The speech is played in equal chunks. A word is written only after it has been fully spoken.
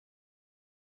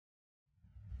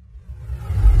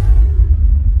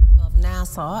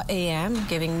Nassau AM,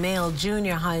 giving male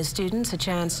junior high students a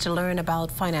chance to learn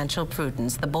about financial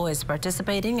prudence. The boys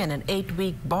participating in an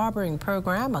 8-week barbering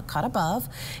program, a cut above,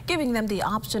 giving them the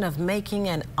option of making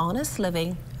an honest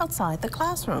living outside the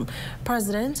classroom.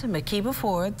 President Makiba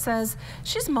Ford says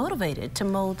she's motivated to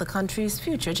mold the country's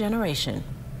future generation.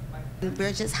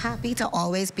 We're just happy to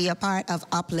always be a part of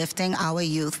uplifting our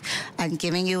youth and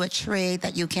giving you a trade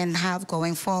that you can have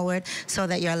going forward so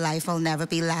that your life will never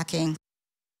be lacking.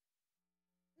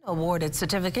 Awarded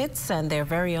certificates and their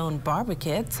very own barber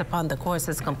kits. Upon the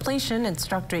course's completion,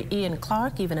 instructor Ian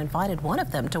Clark even invited one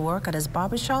of them to work at his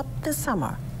barbershop this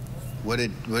summer.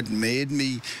 What made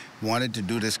me wanted to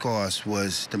do this course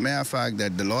was the mere fact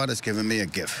that the Lord has given me a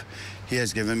gift. He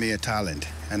has given me a talent,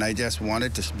 and I just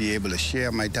wanted to be able to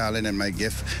share my talent and my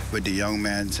gift with the young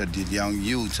men, so the young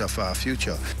youths of our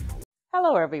future.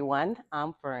 Hello everyone,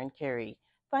 I'm Fern Carey.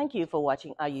 Thank you for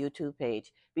watching our YouTube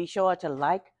page. Be sure to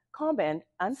like, comment,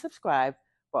 and subscribe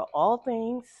for all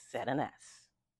things Z&S.